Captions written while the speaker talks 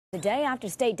The day after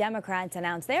state Democrats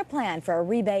announced their plan for a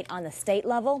rebate on the state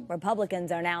level, Republicans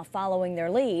are now following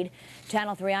their lead.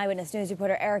 Channel 3 Eyewitness News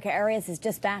reporter Erica Arias is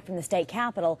just back from the state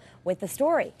capitol with the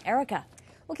story. Erica.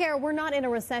 Well, Kara, we're not in a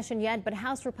recession yet, but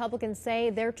House Republicans say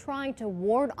they're trying to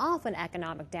ward off an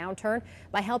economic downturn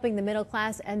by helping the middle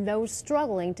class and those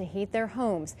struggling to heat their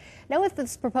homes. Now, if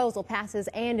this proposal passes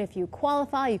and if you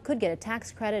qualify, you could get a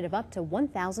tax credit of up to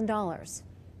 $1,000.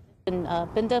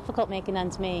 Been difficult making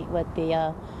ends meet with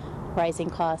the rising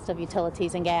cost of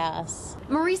utilities and gas.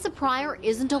 Marisa Pryor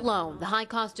isn't alone. The high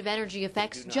cost of energy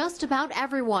affects just about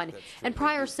everyone, and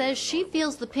Pryor says she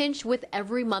feels the pinch with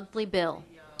every monthly bill.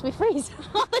 We freeze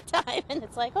all the time, and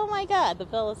it's like, oh my God, the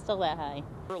bill is still that high.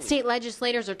 State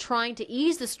legislators are trying to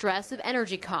ease the stress of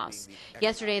energy costs.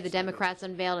 Yesterday, the Democrats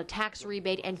unveiled a tax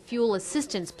rebate and fuel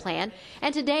assistance plan,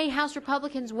 and today, House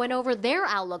Republicans went over their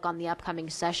outlook on the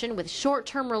upcoming session with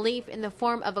short-term relief in the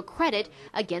form of a credit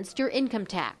against your income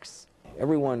tax.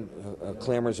 Everyone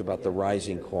clamors about the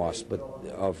rising cost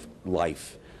of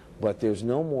life, but there's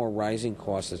no more rising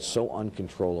cost that's so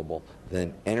uncontrollable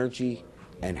than energy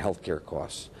and healthcare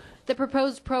costs. The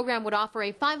proposed program would offer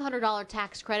a $500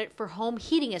 tax credit for home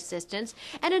heating assistance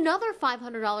and another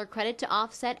 $500 credit to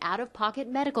offset out-of-pocket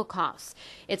medical costs.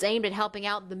 It's aimed at helping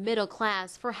out the middle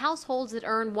class for households that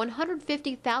earn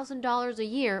 $150,000 a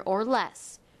year or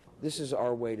less. This is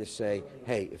our way to say,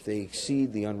 hey, if they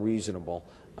exceed the unreasonable,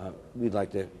 we'd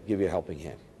like to give you a helping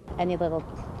hand. Any little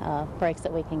breaks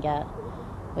that we can get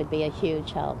would be a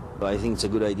huge help. I think it's a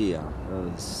good idea.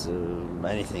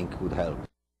 Anything would help.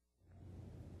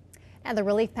 And the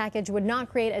relief package would not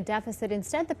create a deficit.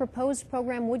 Instead, the proposed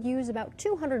program would use about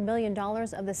 $200 million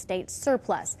of the state's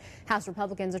surplus. House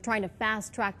Republicans are trying to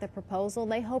fast-track the proposal.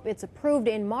 They hope it's approved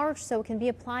in March so it can be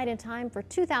applied in time for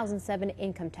 2007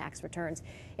 income tax returns.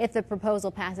 If the proposal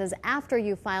passes after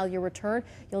you file your return,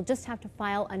 you'll just have to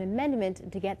file an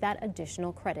amendment to get that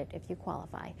additional credit if you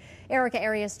qualify. Erica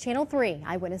Arias, Channel 3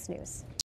 Eyewitness News.